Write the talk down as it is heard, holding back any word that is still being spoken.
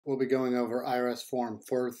we'll be going over IRS Form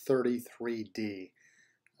 433D,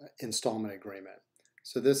 Installment Agreement.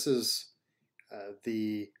 So this is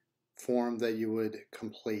the form that you would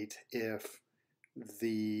complete if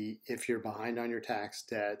you're behind on your tax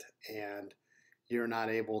debt and you're not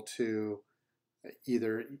able to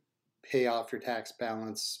either pay off your tax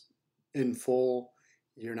balance in full,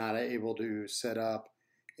 you're not able to set up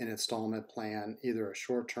an installment plan, either a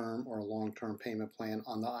short-term or a long-term payment plan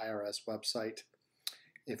on the IRS website.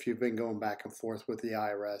 If you've been going back and forth with the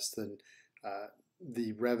IRS, then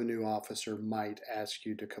the revenue officer might ask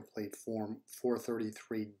you to complete Form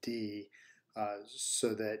 433D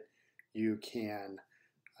so that you can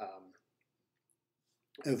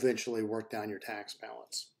eventually work down your tax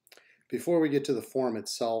balance. Before we get to the form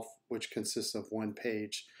itself, which consists of one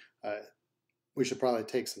page, we should probably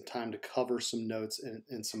take some time to cover some notes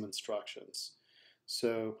and some instructions.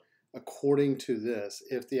 So according to this,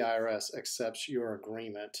 if the IRS accepts your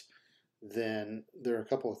agreement, then there are a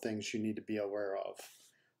couple of things you need to be aware of.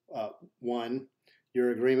 One,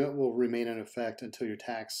 your agreement will remain in effect until your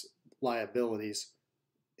tax liabilities,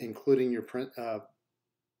 including your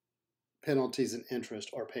penalties and interest,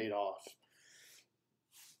 are paid off,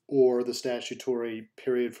 or the statutory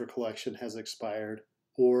period for collection has expired,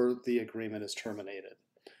 or the agreement is terminated.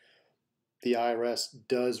 The IRS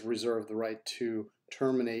does reserve the right to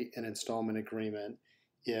terminate an installment agreement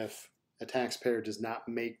if a taxpayer does not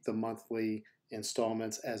make the monthly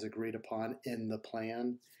installments as agreed upon in the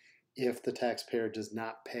plan, if the taxpayer does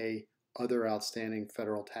not pay other outstanding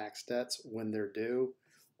federal tax debts when they're due,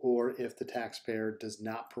 or if the taxpayer does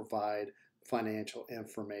not provide financial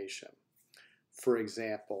information. For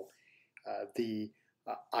example, the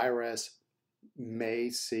IRS may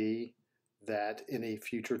see that in a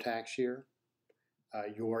future tax year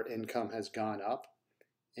your income has gone up,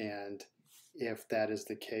 and if that is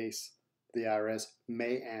the case, the IRS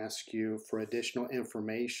may ask you for additional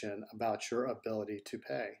information about your ability to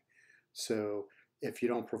pay. So if you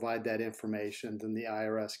don't provide that information, then the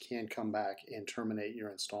IRS can come back and terminate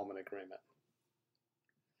your installment agreement.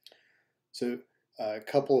 So a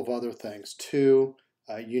couple of other things. Two,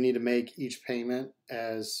 you need to make each payment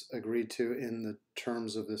as agreed to in the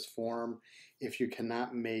terms of this form. If you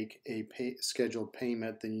cannot make a scheduled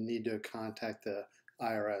payment, then you need to contact the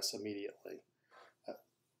IRS immediately.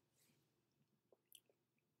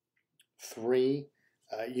 Three,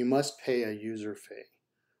 you must pay a user fee.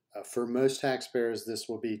 For most taxpayers, this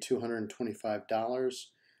will be $225,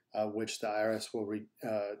 which the IRS will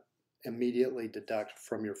immediately deduct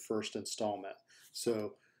from your first installment.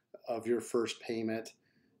 So of your first payment,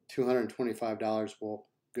 $225 will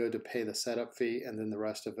go to pay the setup fee, and then the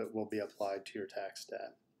rest of it will be applied to your tax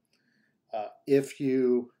debt. If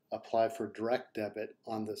you apply for direct debit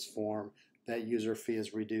on this form, that user fee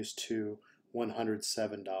is reduced to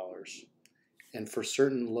 $107. And for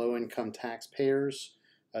certain low-income taxpayers,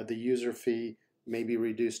 the user fee may be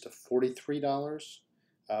reduced to $43,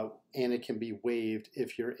 and it can be waived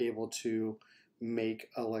if you're able to make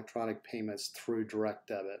electronic payments through direct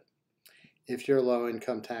debit. If you're a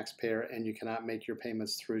low-income taxpayer and you cannot make your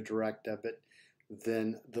payments through direct debit,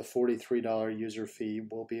 then the $43 user fee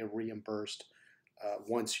will be reimbursed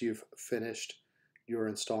once you've finished your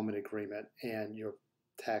installment agreement and your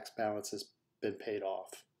tax balance has been paid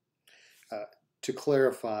off. To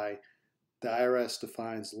clarify, the IRS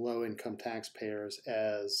defines low-income taxpayers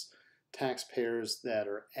as taxpayers that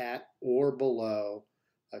are at or below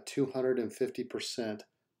 250%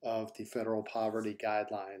 of the federal poverty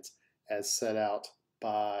guidelines as set out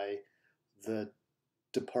by the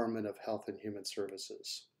Department of Health and Human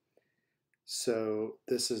Services. So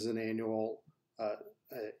this is an annual a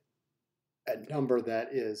number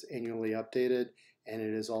that is annually updated, and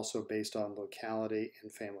it is also based on locality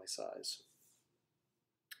and family size.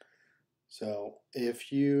 So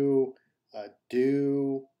if you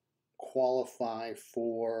do qualify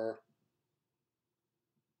for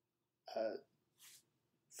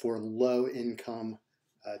low-income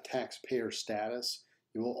taxpayer status,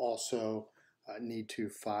 you will also need to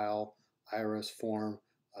file IRS Form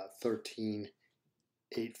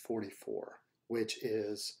 13844, which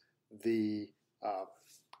is the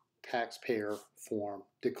taxpayer form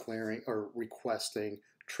declaring or requesting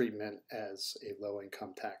treatment as a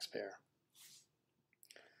low-income taxpayer.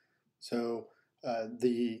 So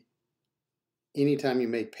anytime you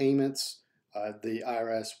make payments, the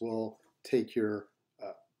IRS will take your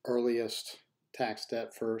earliest tax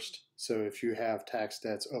debt first. So if you have tax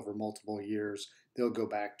debts over multiple years, they'll go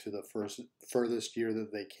back to the furthest year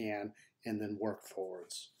that they can and then work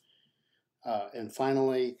forwards. And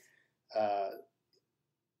finally,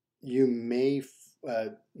 you may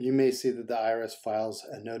you may see that the IRS files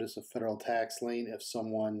a notice of federal tax lien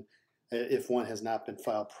if one has not been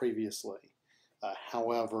filed previously.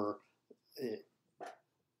 However,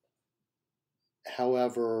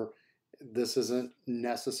 this isn't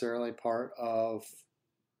necessarily part of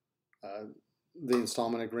the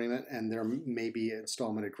installment agreement, and there may be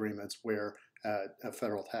installment agreements where a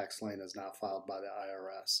federal tax lien is not filed by the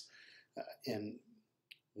IRS. And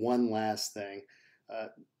one last thing,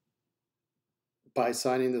 by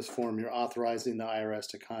signing this form, you're authorizing the IRS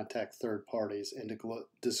to contact third parties and to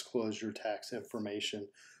disclose your tax information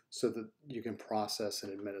so that you can process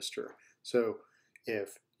and administer. So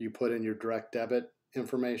if you put in your direct debit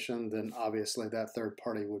information, then obviously that third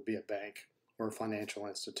party would be a bank or a financial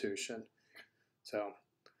institution. So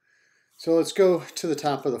let's go to the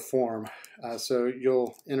top of the form. So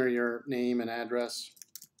you'll enter your name and address.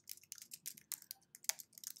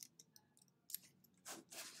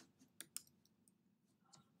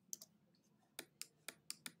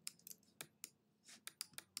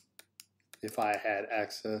 If I had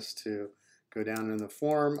access to go down in the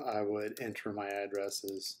form, I would enter my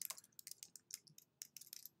addresses.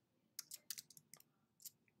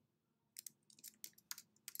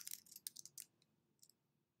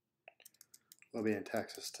 We'll be in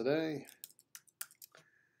Texas today.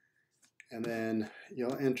 And then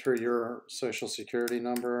you'll enter your Social Security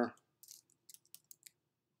number.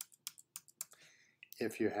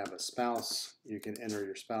 If you have a spouse, you can enter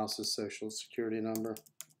your spouse's Social Security number.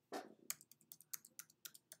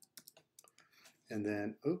 And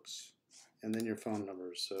then, and then your phone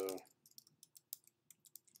number. So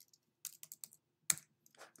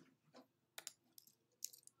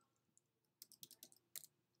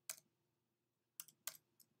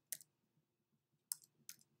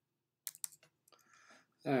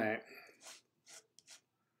all right.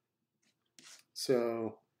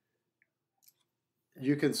 So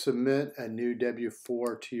you can submit a new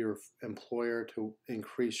W-4 to your employer to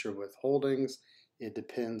increase your withholdings. It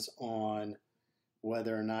depends on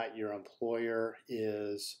whether or not your employer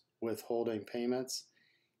is withholding payments.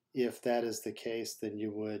 If that is the case, then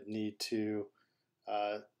you would need to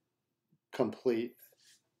complete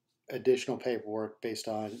additional paperwork based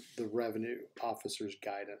on the revenue officer's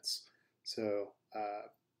guidance. So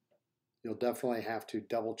you'll definitely have to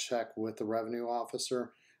double check with the revenue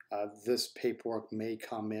officer. This paperwork may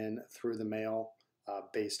come in through the mail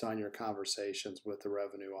based on your conversations with the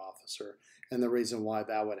revenue officer. And the reason why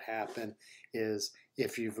that would happen is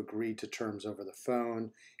if you've agreed to terms over the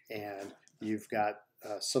phone and you've got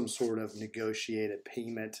some sort of negotiated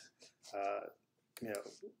payment,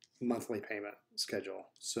 monthly payment schedule.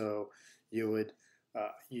 So you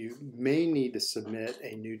may need to submit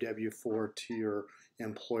a new W-4 to your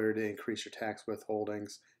employer to increase your tax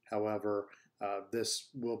withholdings. However, this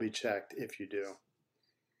will be checked if you do.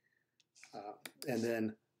 And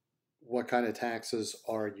then what kind of taxes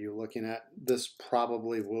are you looking at? This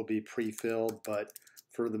probably will be pre-filled, but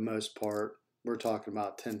for the most part, we're talking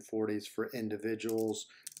about 1040s for individuals.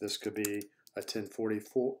 This could be a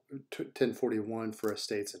 1041 for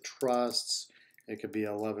estates and trusts. It could be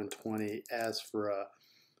 1120S for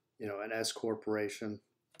an S corporation,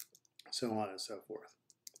 so on and so forth.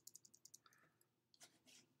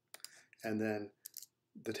 And then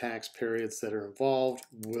the tax periods that are involved,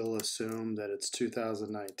 we'll assume that it's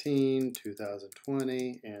 2019,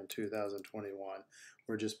 2020, and 2021.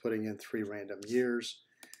 We're just putting in 3 random years,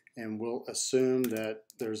 and we'll assume that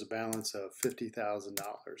there's a balance of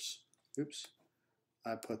 $50,000. Oops,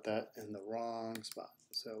 I put that in the wrong spot.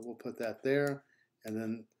 So we'll put that there, and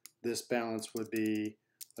then this balance would be,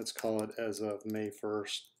 let's call it as of May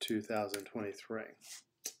 1st, 2023.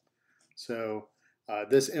 So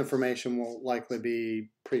this information will likely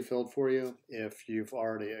be pre-filled for you if you've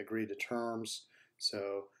already agreed to terms.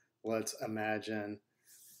 So let's imagine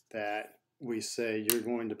that we say you're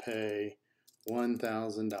going to pay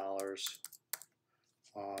 $1,000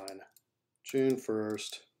 on June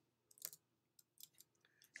 1st,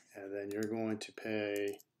 and then you're going to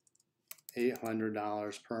pay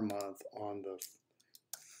 $800 per month on the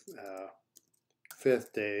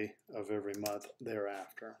 5th day of every month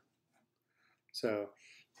thereafter. So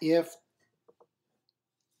if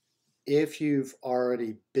you've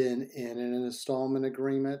already been in an installment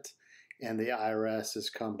agreement and the IRS has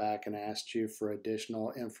come back and asked you for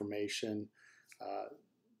additional information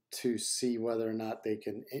to see whether or not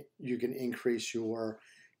you can increase your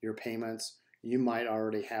payments, you might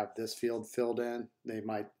already have this field filled in. The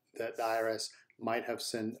IRS might have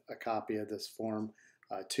sent a copy of this form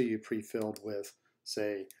to you pre-filled with,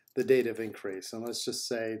 say, the date of increase. And let's just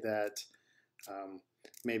say that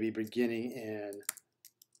maybe beginning in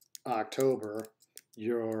October,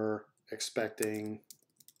 you're expecting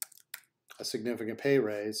a significant pay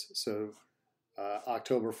raise. So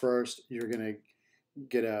October 1st, you're going to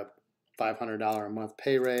get a $500 a month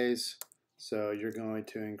pay raise. So you're going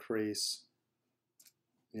to increase,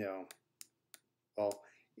 well,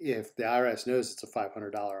 if the IRS knows it's a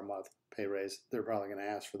 $500 a month pay raise, they're probably going to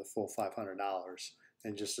ask for the full $500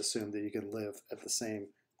 and just assume that you can live at the same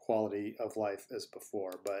quality of life as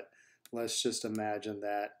before. But let's just imagine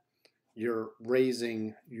that you're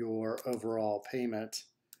raising your overall payment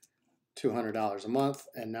 $200 a month,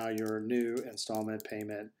 and now your new installment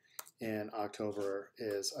payment in October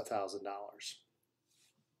is $1,000.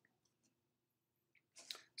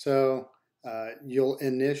 So you'll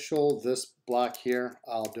initial this block here.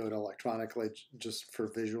 I'll do it electronically just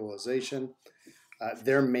for visualization.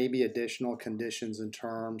 There may be additional conditions and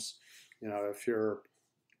terms. If you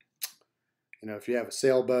have a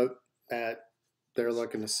sailboat that they're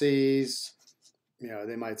looking to seize,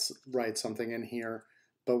 they might write something in here.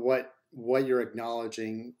 But what you're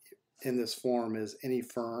acknowledging in this form is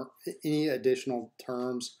any additional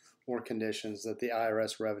terms or conditions that the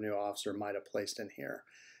IRS revenue officer might have placed in here,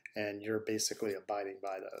 and you're basically abiding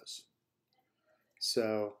by those.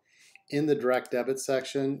 So in the direct debit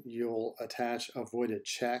section, you'll attach a voided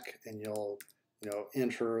check, and you'll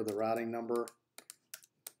enter the routing number.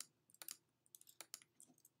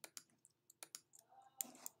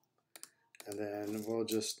 And then we'll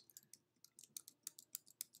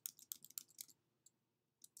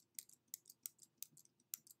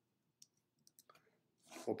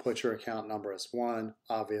put your account number as 1.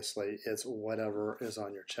 Obviously, it's whatever is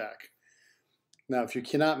on your check. Now, if you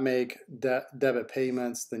cannot make debit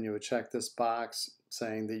payments, then you would check this box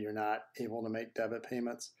saying that you're not able to make debit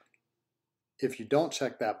payments. If you don't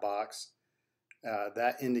check that box,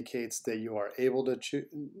 that indicates that you are able to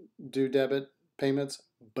do debit payments,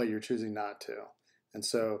 but you're choosing not to. And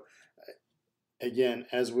so, again,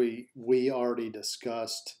 as we already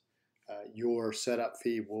discussed, your setup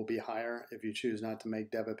fee will be higher if you choose not to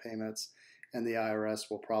make debit payments, and the IRS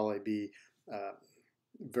will probably be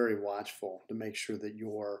very watchful to make sure that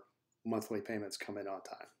your monthly payments come in on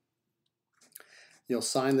time. You'll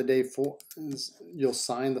sign the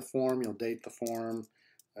form, you'll date the form.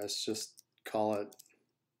 Let's just call it.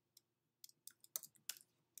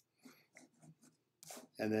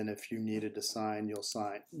 And then if you needed to sign, you'll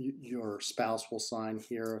sign. Your spouse will sign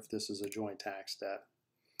here if this is a joint tax debt.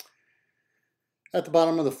 At the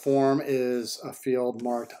bottom of the form is a field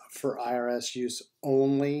marked for IRS use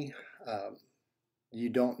only. You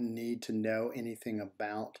don't need to know anything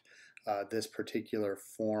about this particular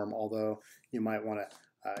form, although you might want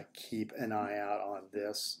to keep an eye out on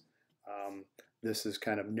this. This is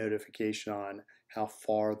kind of notification on how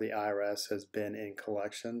far the IRS has been in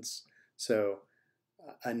collections. So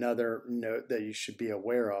another note that you should be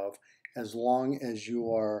aware of, as long as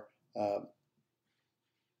you are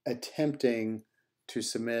attempting to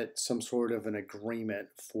submit some sort of an agreement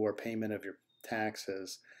for payment of your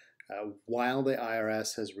taxes, while the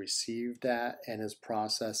IRS has received that and is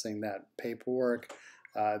processing that paperwork,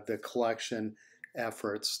 the collection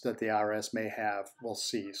efforts that the IRS may have will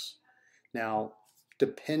cease. Now,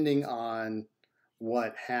 depending on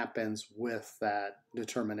what happens with that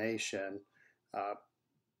determination,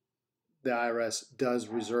 the IRS does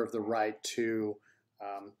reserve the right to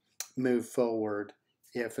move forward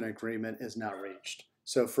if an agreement is not reached.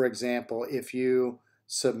 So for example, if you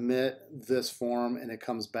submit this form and it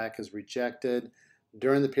comes back as rejected,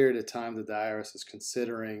 during the period of time that the IRS is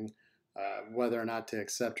considering whether or not to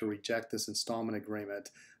accept or reject this installment agreement,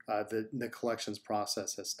 the collections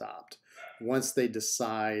process has stopped. Once they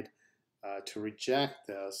decide to reject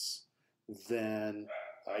this, then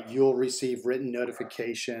you'll receive written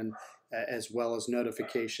notification as well as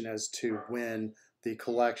notification as to when the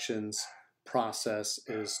collections process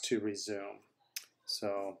is to resume.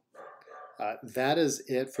 So that is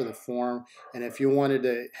it for the form. And if you wanted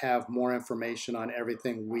to have more information on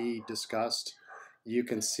everything we discussed, you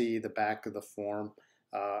can see the back of the form.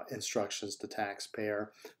 Instructions to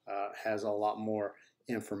taxpayer has a lot more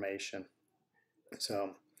information.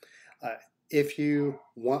 So if you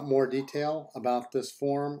want more detail about this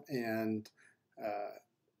form and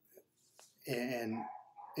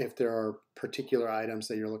if there are particular items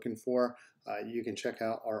that you're looking for, you can check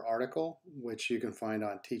out our article, which you can find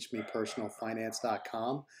on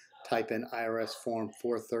teachmepersonalfinance.com. Type in IRS Form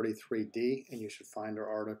 433D, and you should find our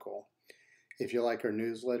article. If you like our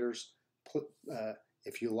newsletters,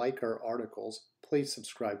 if you like our articles, please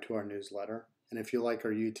subscribe to our newsletter. And if you like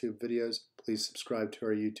our YouTube videos, please subscribe to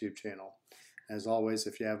our YouTube channel. As always,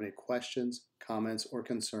 if you have any questions, comments, or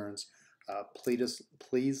concerns,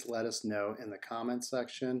 please let us know in the comments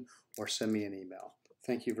section or send me an email.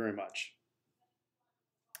 Thank you very much.